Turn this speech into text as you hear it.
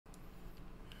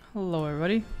Hello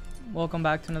everybody, welcome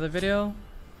back to another video,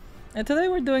 and today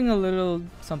we're doing a little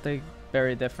something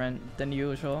very different than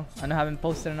usual. I know I haven't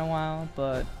posted in a while,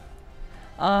 but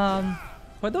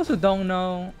for those who don't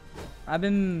know, I've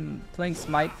been playing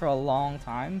Smite for a long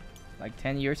time, like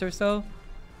 10 years or so,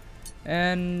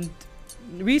 and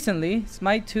recently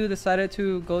Smite 2 decided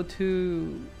to go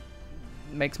to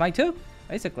make Smite 2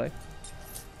 basically.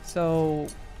 So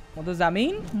what does that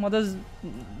mean? What does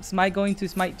Smite going to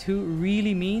Smite 2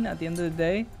 really mean at the end of the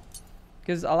day?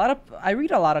 Because I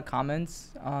read a lot of comments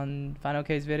on Final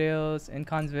K's videos,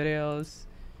 Incon's videos,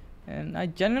 and I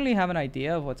generally have an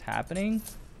idea of what's happening.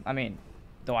 I mean,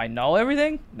 do I know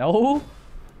everything? No,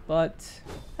 but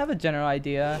I have a general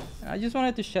idea. I just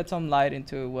wanted to shed some light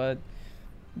into what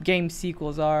game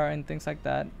sequels are and things like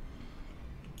that.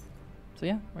 So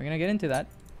yeah, we're gonna get into that.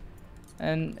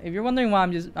 And if you're wondering why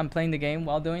I'm playing the game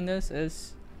while doing this,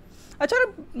 is I try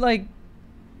to like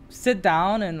sit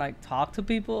down and like talk to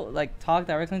people, like talk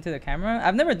directly into the camera.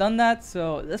 I've never done that,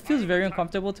 so this feels very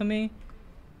uncomfortable to me.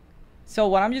 So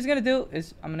what I'm just gonna do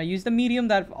is I'm gonna use the medium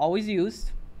that I've always used,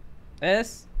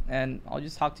 this, and I'll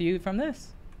just talk to you from this,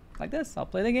 like this. I'll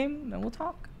play the game and we'll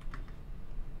talk.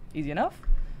 Easy enough.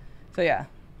 So yeah,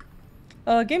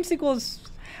 game sequels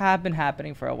have been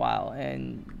happening for a while,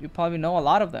 and you probably know a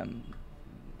lot of them.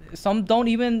 Some don't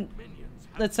even,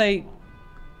 let's say,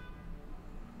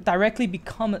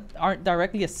 aren't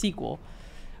directly a sequel.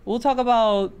 We'll talk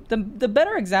about the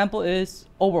better example is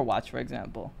Overwatch, for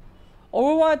example.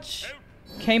 Overwatch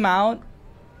came out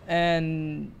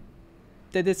and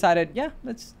they decided, yeah,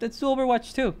 let's do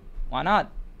Overwatch 2. Why not?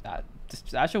 That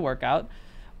should work out.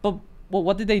 But well,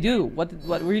 what did they do? What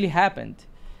really happened?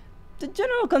 The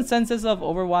general consensus of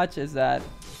Overwatch is that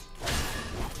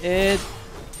it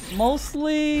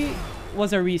mostly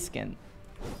was a reskin.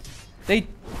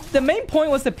 The main point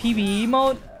was the PvE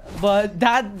mode, but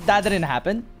that didn't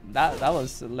happen. That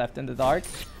was left in the dark.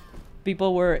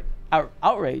 People were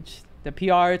outraged. The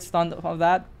PR stunt of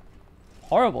that,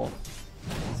 horrible.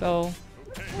 So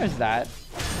there's that.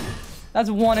 That's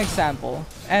one example,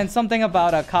 and something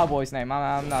about a cowboy's name.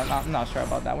 I'm not sure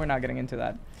about that. We're not getting into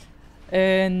that.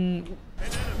 And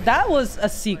that was a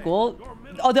sequel.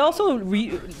 Oh, they also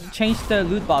changed the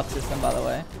loot box system, by the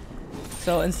way.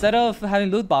 So instead of having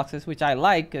loot boxes, which I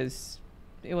like because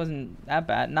it wasn't that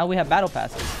bad, now we have battle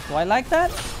passes. Do I like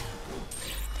that?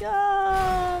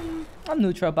 I'm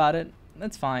neutral about it.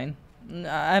 That's fine.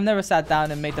 I've never sat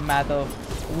down and made the math of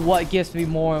what gives me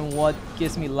more and what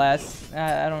gives me less.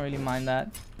 I don't really mind that.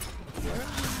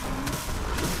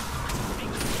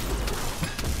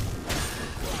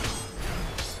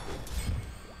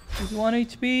 He's 1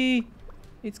 HP.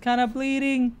 It's kind of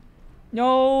bleeding.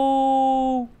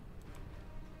 No.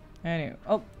 Anyway.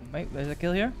 Oh, wait. There's a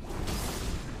kill here.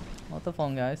 What the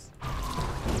phone, guys?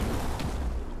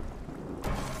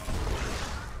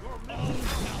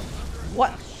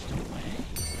 What?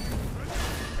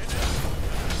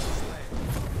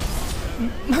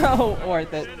 No,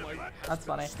 worth it. That's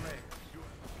funny.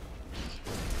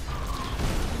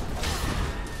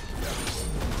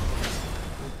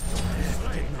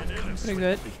 Pretty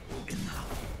good.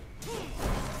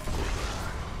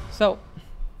 So,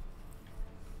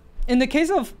 in the case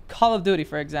of Call of Duty,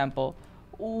 for example,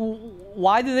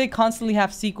 why do they constantly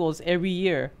have sequels every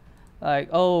year? Like,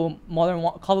 oh,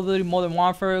 Call of Duty Modern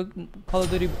Warfare, Call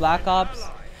of Duty Black Ops.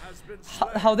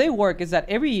 How they work is that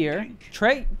every year,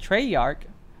 Treyarch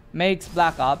makes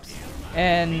Black Ops,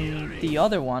 and the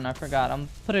other one, I forgot. I'll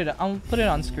put it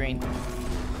on screen.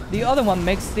 The other one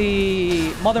makes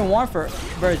the Modern Warfare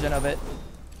version of it.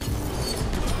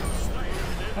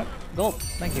 Oh, gold,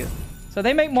 thank you. So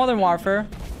they make Modern Warfare,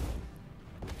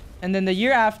 and then the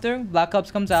year after, Black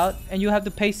Ops comes out, and you have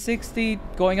to pay $60,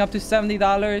 going up to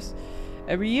 $70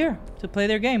 every year to play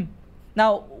their game.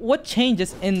 Now, what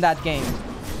changes in that game?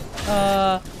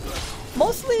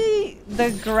 Mostly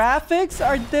the graphics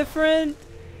are different.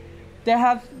 They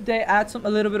add a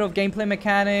little bit of gameplay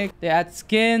mechanic. They add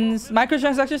skins.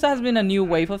 Microtransactions has been a new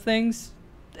wave of things.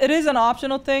 It is an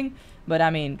optional thing, but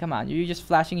I mean, come on, you're just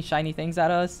flashing shiny things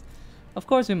at us. Of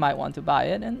course we might want to buy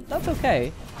it, and that's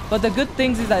okay. But the good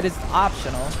things is that it's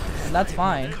optional, and that's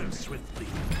fine.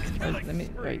 Let me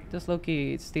wait. This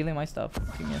Loki is stealing my stuff.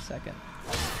 Give me a second.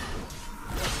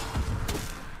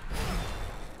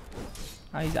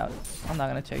 Oh, he's out. I'm not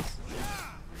gonna chase.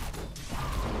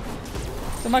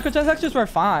 The microtransactions were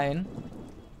fine.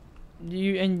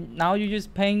 And now you're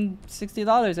just paying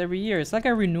 $60 every year. It's like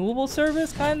a renewable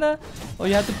service, kinda, or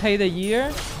you have to pay the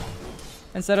year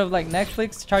instead of like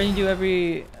Netflix charging you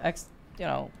every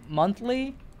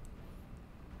monthly.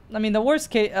 I mean, the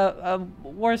worst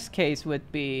case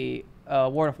would be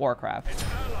World of Warcraft.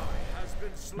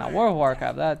 Now World of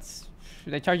Warcraft,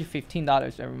 they charge you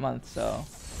 $15 every month, so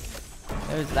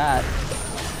there's that.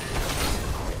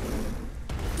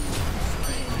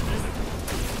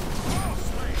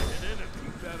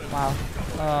 Wow.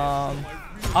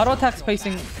 Auto attack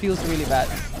spacing feels really bad.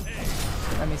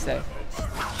 Let me say.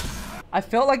 I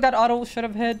felt like that auto should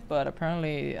have hit, but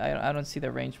apparently I don't see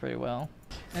the range very well.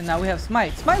 And now we have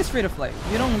Smite. Smite is free to play.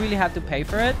 You don't really have to pay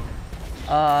for it.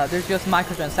 There's just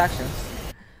microtransactions.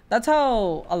 That's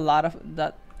how a lot of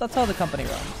that's how the company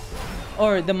runs,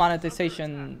 or the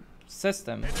monetization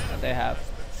system that they have.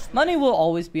 Money will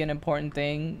always be an important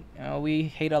thing. You know, we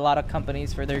hate a lot of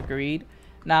companies for their greed.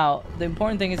 Now, the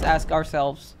important thing is to ask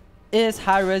ourselves, is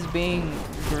Hi-Rez being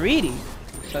greedy,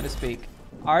 so to speak?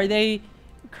 Are they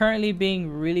currently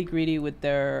being really greedy with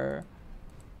the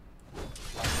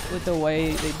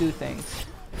way they do things?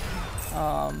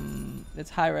 It's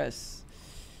Hi-Rez.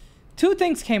 Two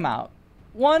things came out.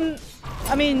 One,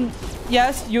 I mean,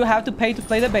 yes, you have to pay to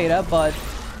play the beta, but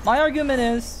my argument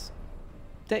is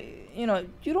that, you know,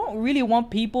 you don't really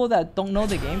want people that don't know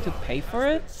the game to pay for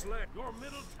it.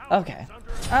 Okay.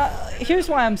 Here's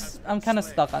why I'm kind of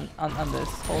stuck on this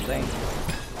whole thing.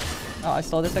 Oh, I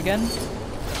stole this again.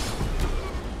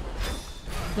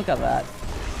 Look at that.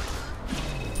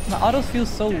 My autos feel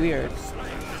so weird.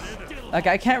 Like,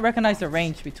 I can't recognize the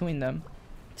range between them.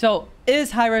 So,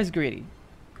 is Hi-Rez greedy?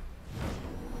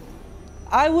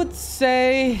 I would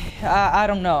say I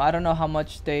don't know. I don't know how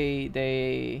much how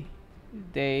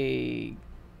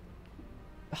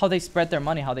they spread their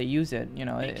money, how they use it. You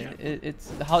know,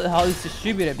 it's how it's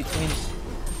distributed between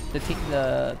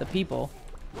the people.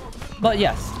 But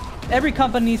yes, every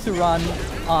company needs to run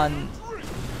on.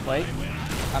 Wait,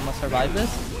 I must survive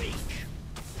this.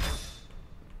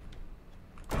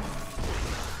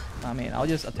 I mean, I'll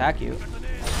just attack you.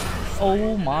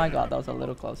 Oh my god, that was a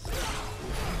little close.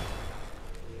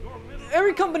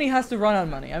 Every company has to run on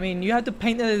money. I mean, you have to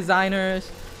paint the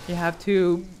designers. You have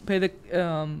to pay the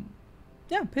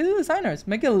pay the designers.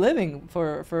 Make a living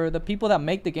for the people that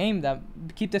make the game, that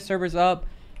keep the servers up,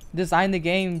 design the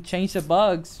game, change the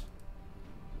bugs.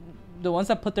 The ones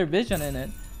that put their vision in it.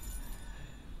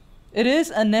 It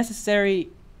is a necessary.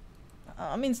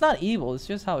 I mean, it's not evil. It's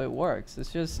just how it works.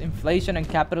 It's just inflation and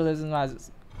capitalism has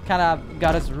kind of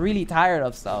got us really tired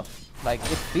of stuff. Like,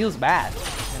 it feels bad,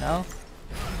 you know.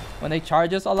 When they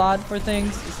charge us a lot for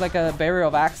things, it's like a barrier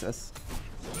of access.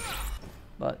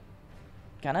 But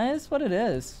kinda is what it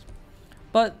is.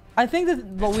 But I think that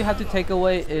what we have to take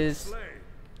away is,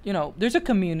 you know, there's a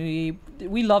community.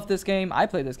 We love this game. I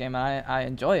play this game and I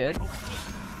enjoy it.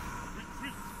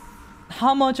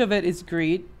 How much of it is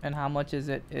greed and how much is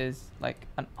it is like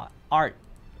an art?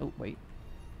 Oh, wait.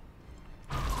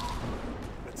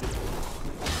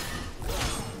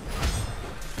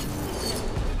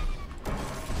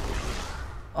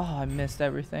 Oh, I missed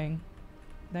everything.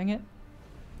 Dang it.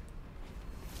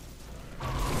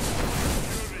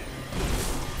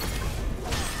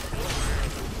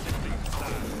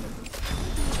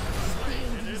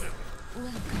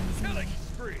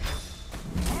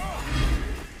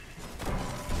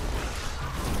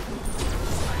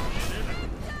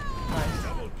 Nice.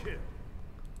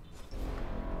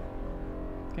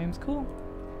 Game's cool.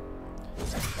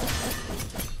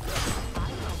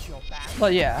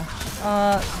 But yeah,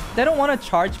 they don't want to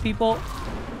charge people.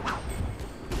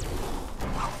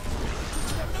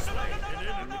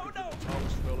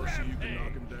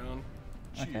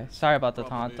 Okay, sorry about the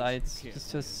taunt.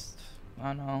 It's just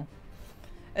I don't know.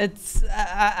 It's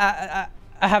I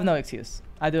have no excuse.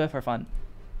 I do it for fun.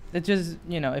 It just,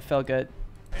 you know, it felt good.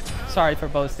 Sorry for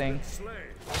boasting.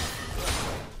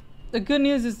 The good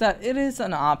news is that it is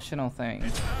an optional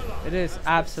thing. It is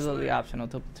absolutely optional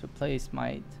to play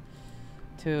Smite.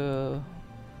 To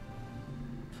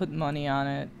put money on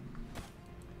it.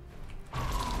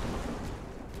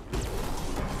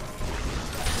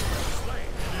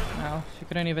 No, she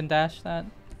couldn't even dash that.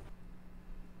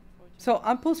 So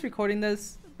I'm post recording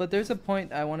this, but there's a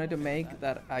point I wanted to make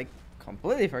that I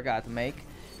completely forgot to make.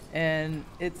 And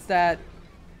it's that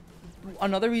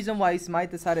another reason why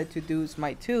Smite decided to do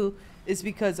Smite 2 is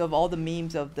because of all the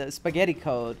memes of the spaghetti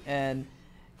code. And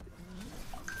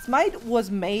Smite was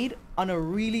made on a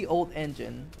really old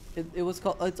engine.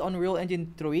 It's Unreal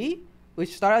Engine 3,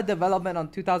 which started development on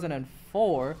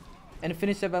 2004 and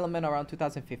finished development around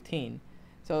 2015.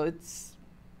 So it's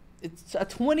a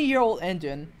 20-year-old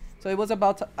engine. So it was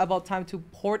about time to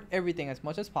port everything as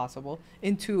much as possible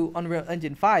into Unreal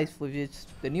Engine 5, which is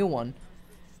the new one.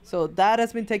 So that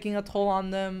has been taking a toll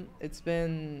on them. It's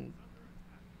been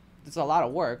it's a lot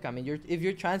of work. I mean, if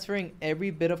you're transferring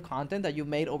every bit of content that you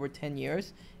made over 10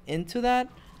 years into that,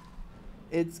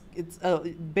 it's a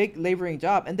big laboring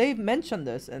job, and they've mentioned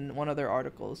this in one of their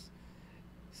articles.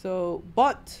 So,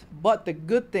 but the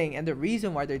good thing and the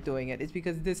reason why they're doing it is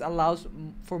because this allows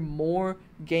for more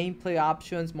gameplay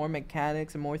options, more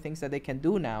mechanics, and more things that they can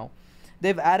do now.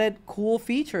 They've added cool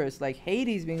features like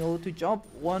Hades being able to jump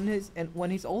when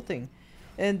he's ulting,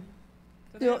 and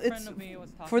you know, it's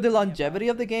for the longevity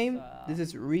of the game. This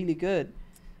is really good.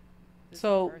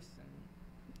 So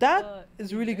that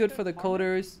is really good for the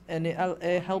coders, and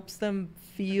it helps them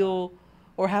feel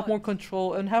or have more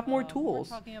control and have more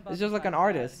tools. It's just like an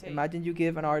artist. Imagine you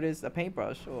give an artist a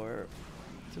paintbrush or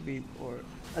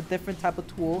a different type of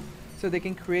tool so they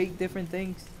can create different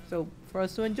things, so for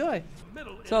us to enjoy.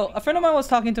 So a friend of mine was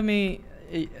talking to me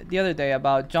the other day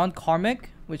about John Carmack,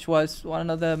 which was one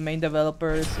of the main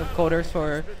developers of coders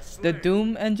for the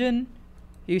Doom engine.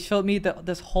 He showed me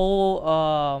this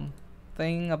whole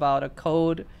thing about a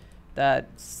code that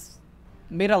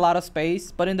made a lot of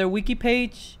space, but in their wiki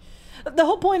page, the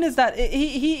whole point is that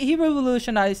he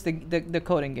revolutionized the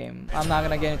coding game. I'm not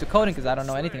gonna get into coding because I don't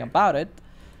know anything about it,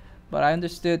 but I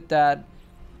understood that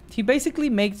he basically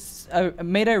made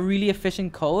a really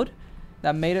efficient code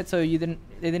that made it so they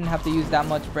didn't have to use that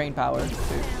much brain power to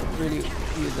really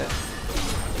use it.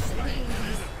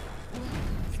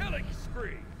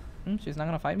 She's not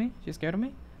gonna fight me? She's scared of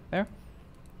me? There.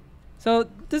 So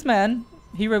this man,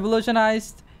 he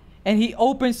revolutionized and he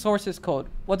open sources code.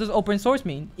 What does open source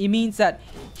mean? It means that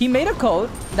he made a code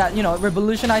that, you know,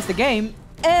 revolutionized the game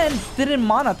and didn't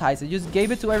monetize it. Just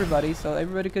gave it to everybody so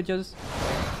everybody could just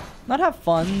not have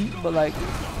fun, but like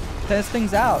test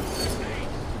things out.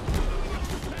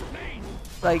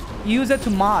 Like use it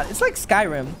to mod. It's like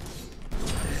Skyrim.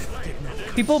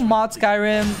 People mod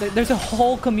Skyrim. There's a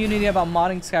whole community about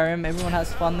modding Skyrim. Everyone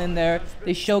has fun in there.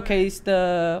 They showcase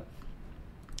the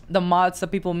mods that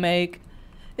people make.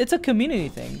 It's a community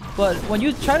thing. But when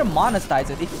you try to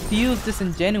monetize it, it feels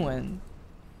disingenuous.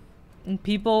 And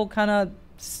people kind of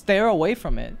stare away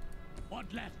from it.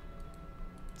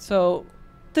 So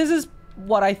this is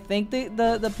what I think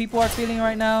the people are feeling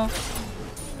right now.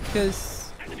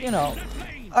 Because, you know,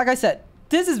 like I said,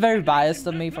 this is very biased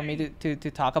of me for me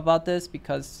to talk about this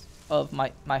because of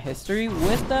my history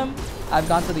with them. I've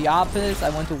gone to the office, I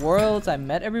went to Worlds, I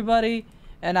met everybody,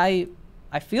 and I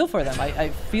feel for them. I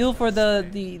feel for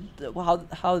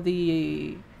how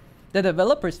the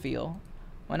developers feel.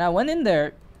 When I went in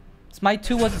there, Smite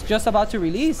 2 was just about to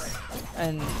release,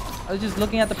 and I was just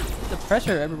looking at the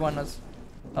pressure everyone was.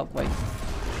 Oh wait.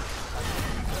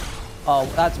 Oh,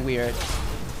 that's weird.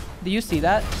 Do you see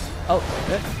that? Oh,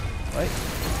 good. Wait.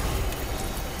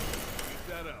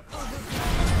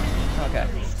 Okay.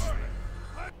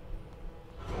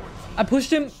 I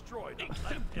pushed him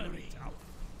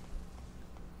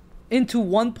into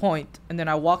one point and then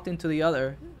I walked into the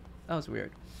other. That was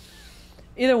weird.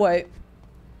 Either way,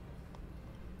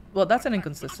 well, that's an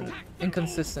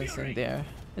inconsistency there.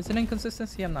 Is it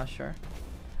inconsistency? I'm not sure.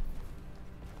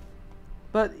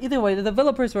 But either way, the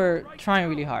developers were trying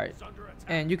really hard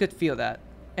and you could feel that.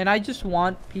 And I just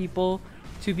want people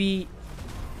to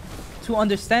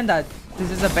understand that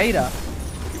this is a beta.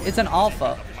 It's an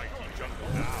alpha.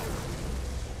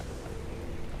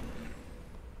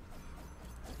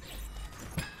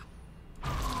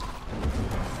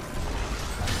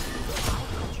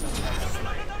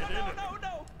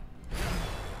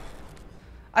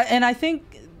 And I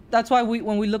think that's why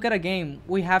when we look at a game,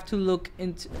 we have to look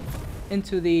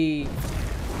into the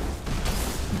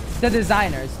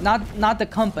designers, not the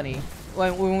company,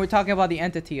 when we're talking about the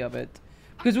entity of it,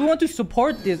 because we want to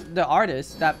support the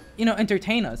artists that, you know,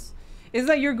 entertain us. It's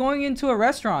like you're going into a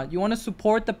restaurant, you want to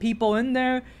support the people in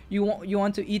there, you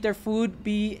want to eat their food,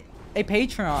 be a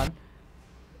patron.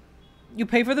 You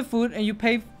pay for the food and you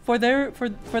pay for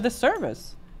the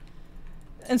service.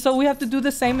 And so we have to do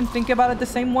the same and think about it the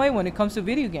same way when it comes to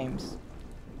video games.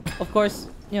 Of course,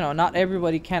 you know, not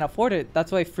everybody can afford it.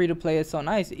 That's why free-to-play is so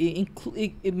nice.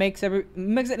 It makes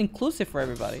it inclusive for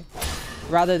everybody,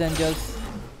 rather than just,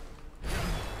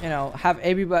 you know, have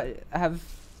everybody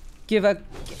give a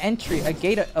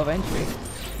gate of entry.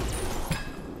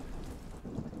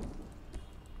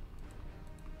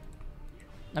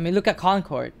 I mean, look at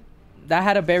Concord. That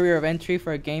had a barrier of entry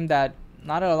for a game that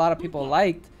not a lot of people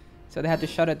liked, so they had to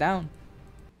shut it down.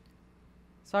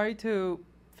 Sorry to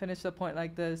finish the point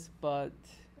like this, but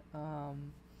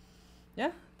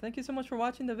yeah, thank you so much for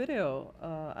watching the video.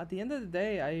 At the end of the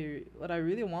day, what I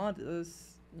really want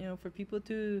is, you know, for people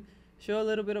to show a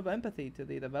little bit of empathy to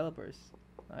the developers.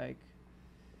 Like,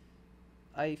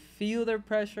 I feel their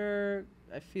pressure,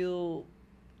 I feel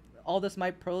all this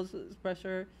Smite pros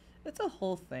pressure. It's a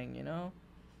whole thing, you know.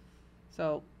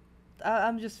 So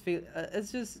I'm just feel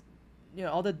it's just, you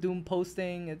know, all the doom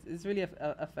posting. It's really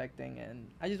affecting, and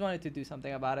I just wanted to do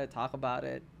something about it, talk about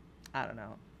it. I don't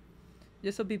know,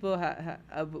 just so people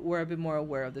were a bit more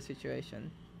aware of the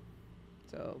situation.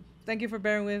 So thank you for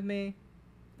bearing with me,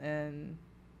 and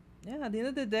yeah, at the end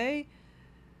of the day,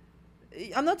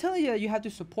 I'm not telling you you have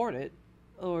to support it,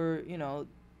 or you know,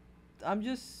 I'm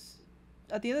just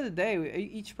at the end of the day,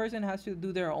 each person has to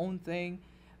do their own thing,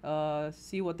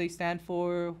 see what they stand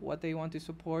for, what they want to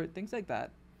support, things like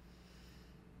that.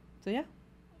 So yeah,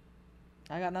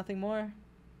 I got nothing more.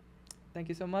 Thank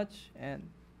you so much, and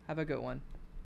have a good one.